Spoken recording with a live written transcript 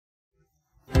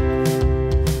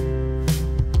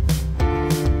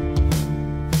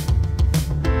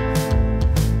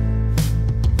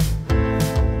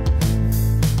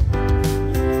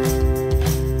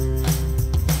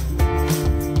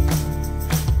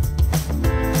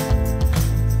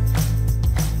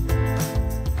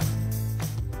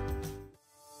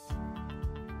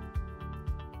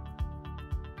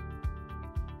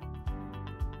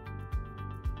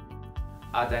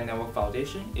Aday Network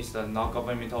Foundation is a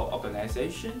non-governmental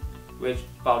organization which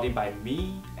founded by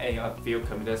me and a few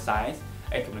computer science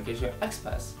and communication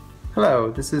experts.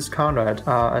 Hello, this is Conrad,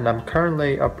 and I'm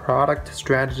currently a product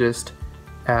strategist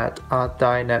at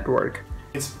Aday Network.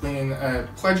 It's been a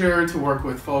pleasure to work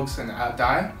with folks in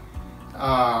Aday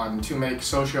to make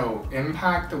social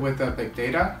impact with the big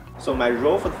data. So my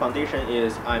role for the foundation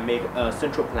is I make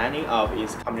central planning of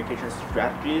its communication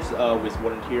strategies with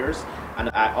volunteers, and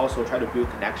I also try to build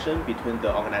connection between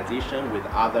the organization with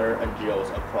other NGOs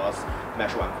across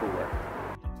Metro Vancouver.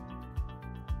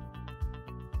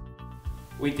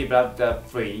 We developed the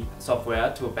free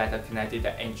software to better connect the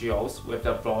NGOs with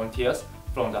the volunteers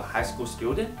from the high school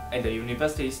student and the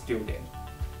university student.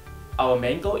 Our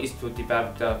main goal is to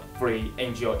develop the free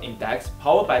NGO index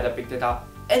powered by the Big Data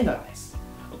Analyze.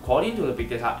 According to the Big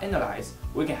Data Analyze,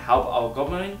 we can help our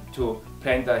government to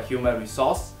plan the human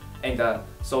resource and the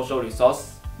social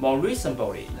resource more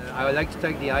reasonably. I would like to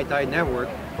thank the Aday Network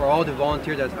for all the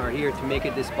volunteers that are here to make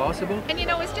this possible. And you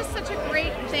know, it's just such a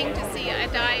great thing to see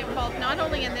Aday involved not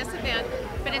only in this event,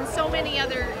 but in so many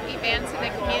other events in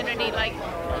the community, like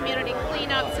community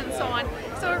cleanups and so on.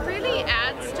 So it really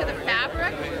adds to the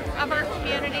fabric of our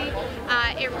community.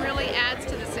 It really adds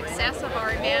to the success of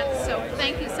our events. So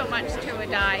thank you so much to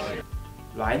Aday.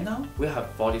 Right now, we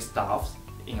have 40 staffs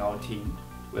in our team.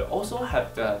 We also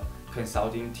have the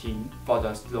consulting team for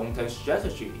the long-term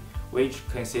strategy, which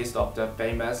consists of the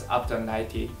famous after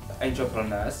 90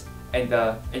 entrepreneurs and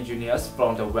the engineers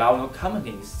from the well-known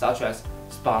companies such as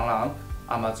Spanlang,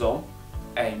 Amazon,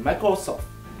 and Microsoft.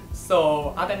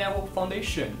 So Aday Network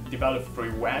Foundation developed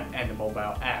free web and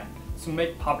mobile app to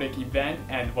make public event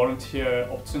and volunteer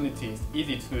opportunities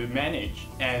easy to manage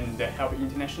and help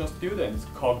international students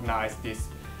cognize this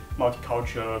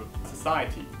multicultural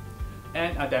society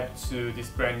and adapt to this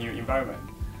brand new environment.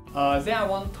 Then I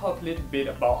want to talk a little bit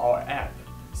about our app.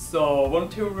 So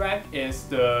Volunteer Rec is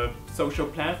the social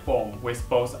platform with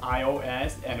both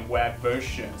iOS and web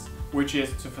versions, which is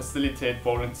to facilitate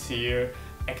volunteer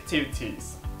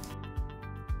activities.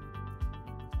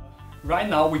 Right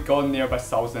now we got nearby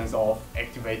thousands of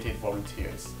activated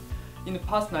volunteers. In the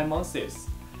past 9 months,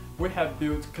 we have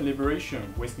built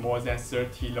collaboration with more than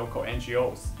 30 local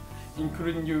NGOs,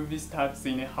 including U Vista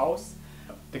Senior House,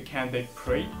 the Candidate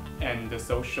Pray, and the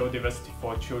Social Diversity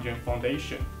for Children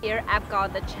Foundation. Here I've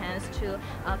got the chance to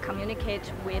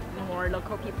communicate with more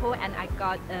local people, and I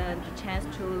got the chance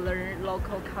to learn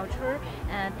local culture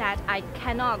that I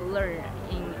cannot learn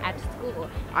at school.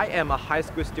 I am a high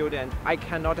school student. I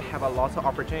cannot have a lot of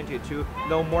opportunity to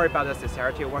know more about the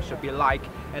society, what should be like,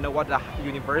 and what the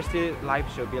university life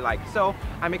should be like. So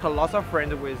I make a lot of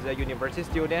friends with the university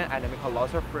student, and I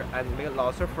make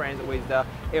lots of friends with the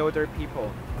elder people.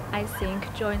 I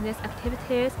think joining these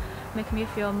activities make me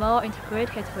feel more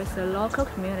integrated with the local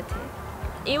community.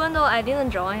 Even though I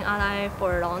didn't join Aday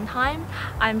for a long time,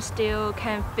 I still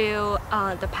can feel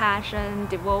the passion,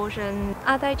 devotion.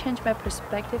 Aday changed my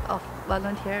perspective of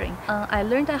volunteering. I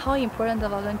learned how important the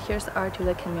volunteers are to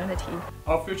the community.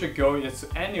 Our future goal is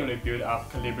to annually build up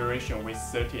collaboration with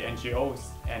 30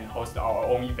 NGOs and host our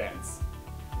own events.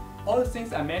 All the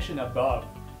things I mentioned above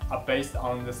are based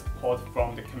on the support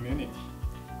from the community.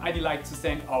 I'd like to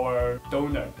thank our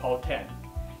donor, Paul Tan.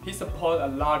 He supported a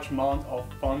large amount of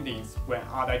fundings when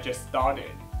Aday just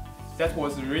started. That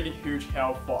was a really huge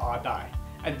help for Aday.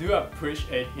 I do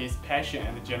appreciate his passion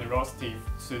and generosity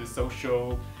to the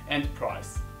social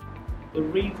enterprise. The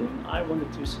reason I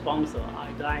wanted to sponsor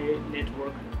Aday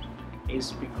Network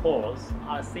is because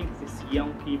I think these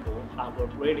young people have a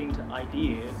brilliant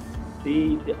idea.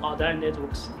 The Aday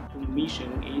Network's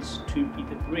mission is to be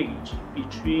the bridge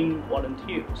between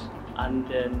volunteers and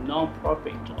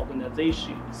non-profit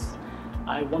organizations.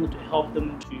 I wanted to help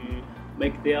them to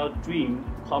make their dream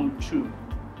come true.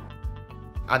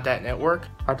 Aday Network.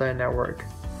 Aday Network.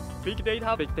 Big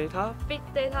data, big data, Big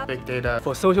data. Big data.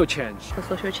 For social change. For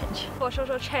social change. For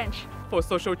social change. for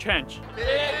social change. Big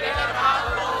data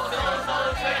for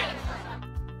social change.